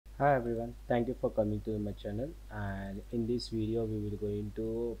Hi everyone, thank you for coming to my channel. And in this video we will going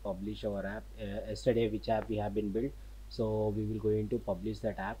to publish our app yesterday, which app we have been built. So we will going to publish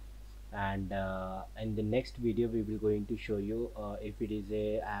that app, and in the next video we will going to show you if it is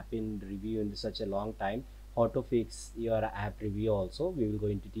a app in review in such a long time, how to fix your app review. Also we will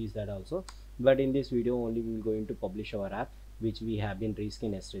going to teach that also, but in this video only we will going to publish our app which we have been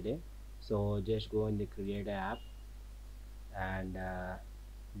reskin yesterday. So just go in the create a app, and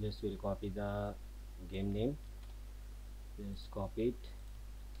just will copy the game name, just copy it,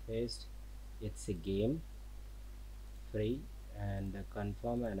 paste. It's a game free, and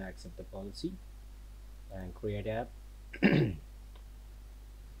confirm and accept the policy and create app.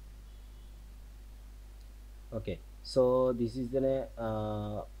 Okay, so this is the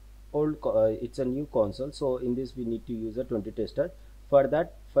it's a new console, so in this we need to use a 20 tester. For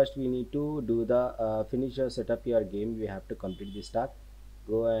that, first we need to do the finish or set up your game. We have to complete this task.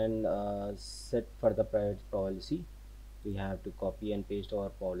 Go and set for the private policy. We have to copy and paste our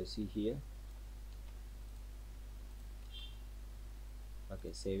policy here. Okay,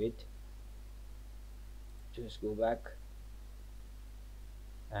 save it, just go back,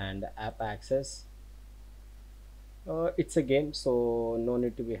 and app access. It's a game, so no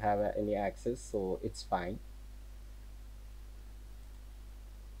need to be have any access, so it's fine.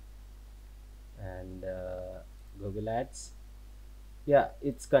 And Google Ads, yeah,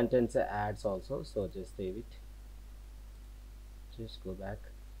 it's contains ads also, so just save it, just go back.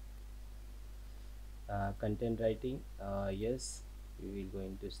 Content writing, yes, we will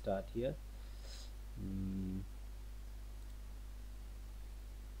going to start here. mm,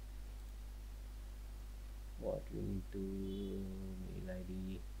 what we need to, mail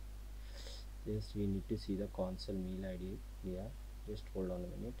id, just we need to see the console mail id here. Just hold on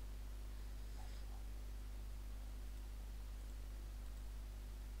a minute.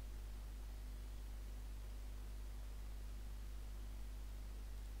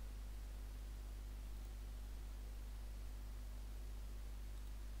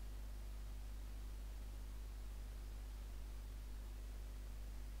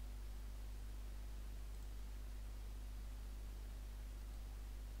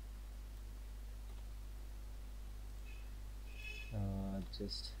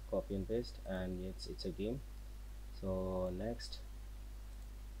 Just copy and paste, and it's a game. So next,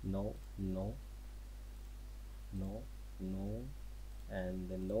 no, no, no, no, and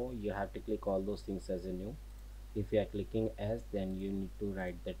then no. You have to click all those things as a new. If you are clicking as, then you need to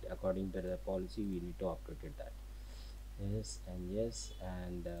write that according to the policy we need to update that. Yes and yes,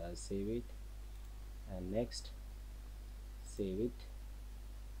 and save it, and next, save it,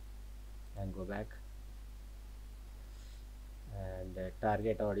 and go back. And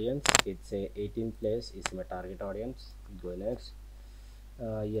target audience, it's a 18 plus is my target audience. Go next.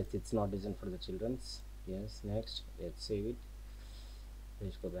 Yes, it's not designed for the children's. Yes, next, let's save it,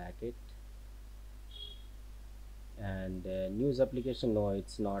 let's go back it. And news application, no,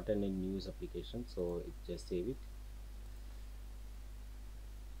 it's not any news application, so it just save it.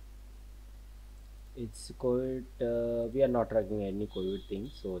 It's covid, we are not running any covid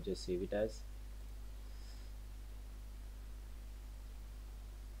thing, so just save it as.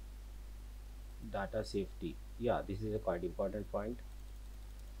 Data safety, yeah, this is a quite important point.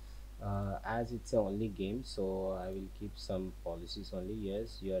 As it's a only game, so I will keep some policies only.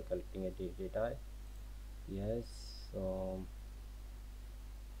 Yes, you are collecting a data. Yes, so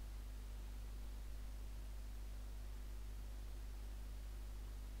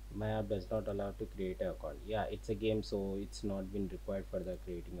my app does not allow to create an account. Yeah, it's a game, so it's not been required for the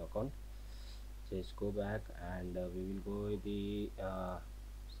creating account. Just go back, and we will go with the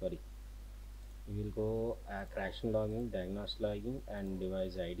sorry, we will go crashing logging, diagnostic logging, and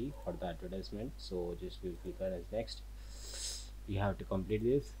device id for the advertisement. So just we'll click on as next. We have to complete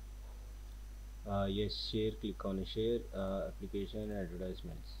this. Yes, share, click on share, application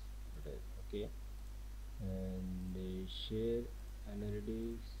advertisements. Okay, and share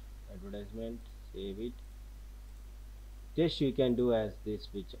analytics advertisement, save it. Just you can do as this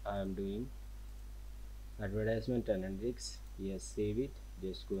which I am doing, advertisement analytics. Yes, save it,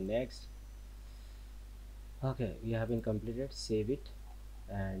 just go next. Okay, we have been completed, save it,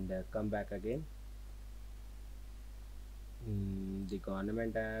 and come back again. The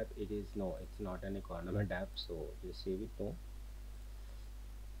government app, it is, no, it's not any government app, so just save it, no.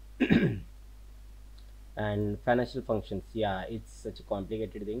 And financial functions, yeah, it's such a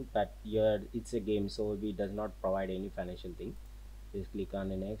complicated thing, but here it's a game, so we does not provide any financial thing. Just click on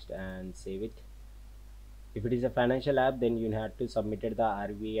the next and save it. If it is a financial app, then you have to submit the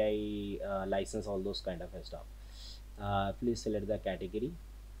RBI license, all those kind of stuff. Please select the category,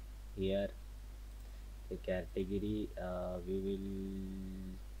 here the category we will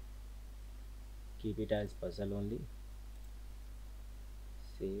keep it as puzzle only.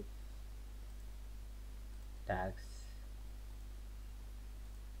 Save tags.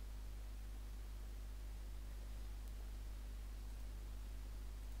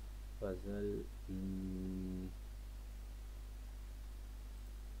 Puzzle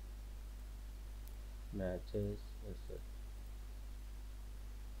matches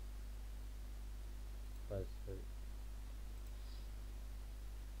puzzle.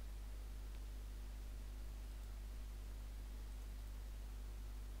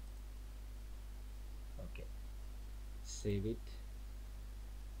 Okay, save it.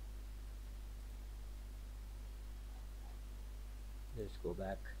 Let's go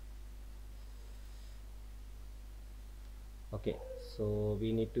back. Okay, so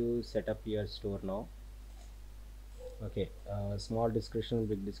we need to set up your store now. Okay, small description,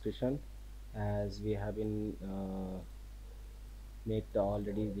 big description, as we have been make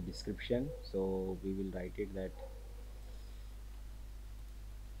already the description, so we will write it that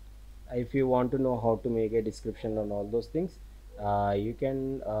if you want to know how to make a description on all those things, you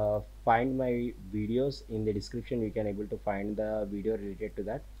can find my videos in the description. You can able to find the video related to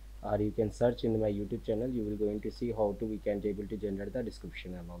that, or you can search in my YouTube channel. You will going to see how to we can able to generate the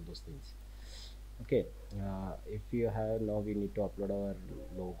description and all those things. Okay, if you have, now we need to upload our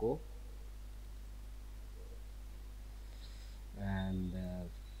logo. And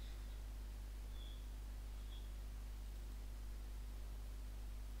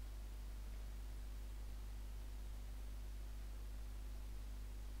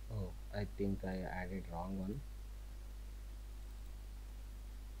oh, I think I added wrong one.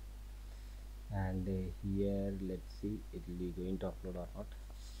 And here let's see it will be going to upload or not.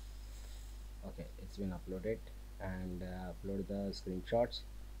 Okay, it's been uploaded. And upload the screenshots.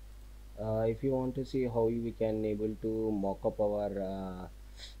 If you want to see how we can able to mock up our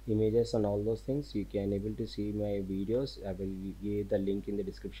images and all those things, you can able to see my videos. I will give the link in the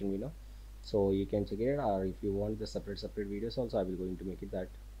description below, so you can check it out. Or if you want the separate videos also, I will going to make it that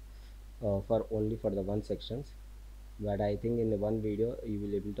for only for the one sections. But I think in the one video you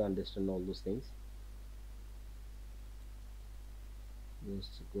will able to understand all those things.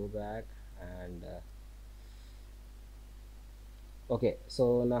 Just go back and okay,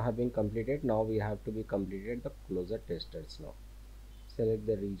 so now have been completed. Now we have to be completed the closer testers. Now select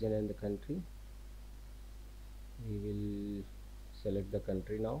the region and the country. We will select the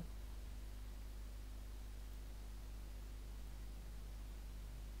country now.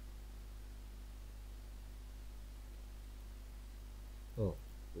 Oh,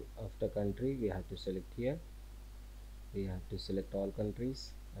 after country we have to select here. We have to select all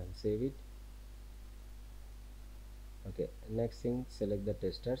countries and save it. Okay, next thing, select the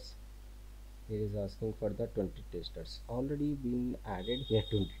testers. It is asking for the 20 testers. Already been added here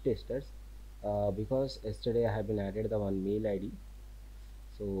 20 testers because yesterday I have been added the one mail ID.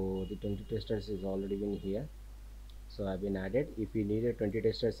 So the 20 testers is already been here. So I've been added. If you need a 20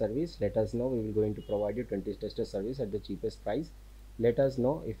 tester service, let us know. We will going to provide you 20 tester service at the cheapest price. Let us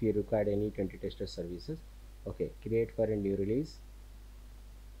know if you require any 20 tester services. Okay, create for a new release.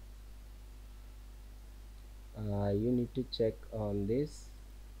 You need to check on this.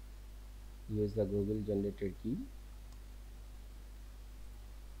 Use the Google generated key.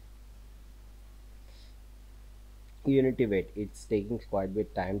 You need to wait. It's taking quite a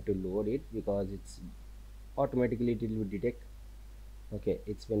bit time to load it because it's automatically it will detect. Okay,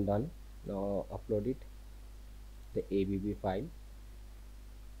 it's been done. Now upload it, the ABB file,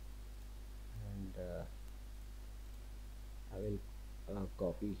 and I will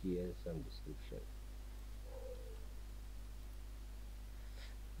copy here some description.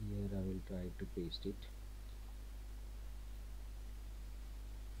 Here I will try to paste it.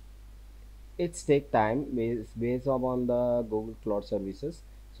 It's take time based upon the Google Cloud services,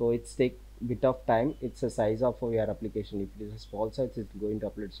 so it's take bit of time. It's a size of your application. If it is a small size, it's going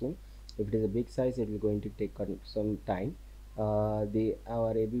to upload soon. If it is a big size, it will going to take some time. The our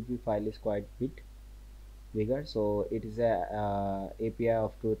ABB file is quite bit bigger, so it is a API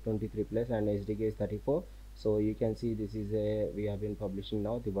of 223 plus and SDK is 34. So you can see this is a we have been publishing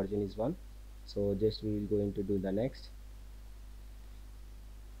now. The version is 1. So just we will going to do the next.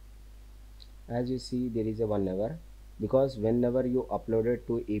 As you see, there is a one error because whenever you uploaded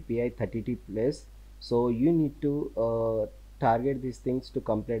to API 30T plus, so you need to target these things to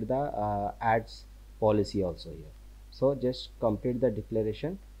complete the ads policy also here. So just complete the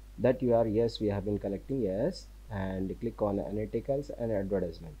declaration that you are yes, we have been collecting yes, and click on analyticals and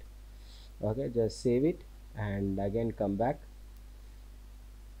advertisement. Okay, just save it and again come back.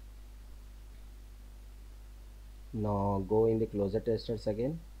 Now go in the closure testers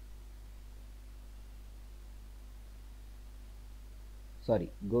again.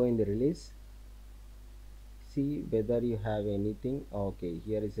 Sorry, go in the release, see whether you have anything. Okay,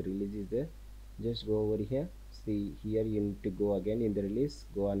 here is the release is there. Just go over here, see here you need to go again in the release,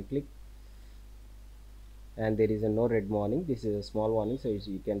 go and click, and there is a no red warning. This is a small warning, so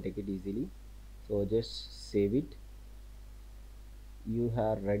you can take it easily. So just save it. You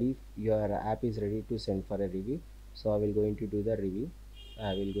are ready, your app is ready to send for a review. So I will going to do the review.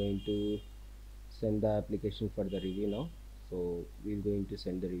 I will going to send the application for the review now. So we're going to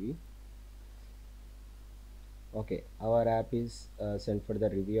send the review. Okay, our app is sent for the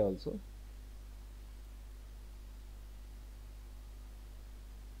review also.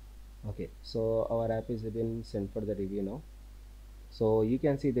 Okay, so our app is been sent for the review now. So you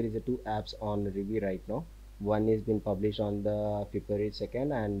can see there is a two apps on review right now. One is been published on the February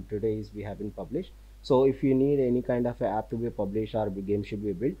 2nd, and today is we have been published. So if you need any kind of a app to be published or game should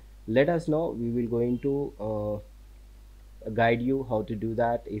be built, let us know. We will going to guide you how to do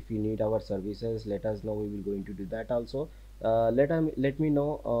that. If you need our services, let us know, we will going to do that also. Let me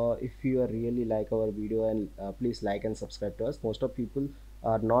know if you are really like our video, and please like and subscribe to us. Most of people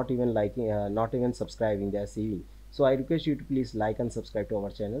are not even liking, not even subscribing, they are seeing. So I request you to please like and subscribe to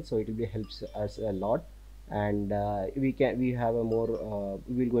our channel, so it will be helps us a lot. And we have a more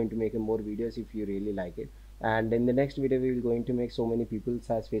we will going to make a more videos if you really like it. And in the next video we will going to make so many people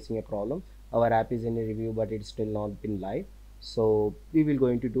as facing a problem. Our app is in a review but it's still not been live, so we will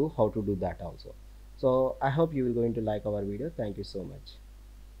going to do how to do that also. So I hope you will going to like our video. Thank you so much.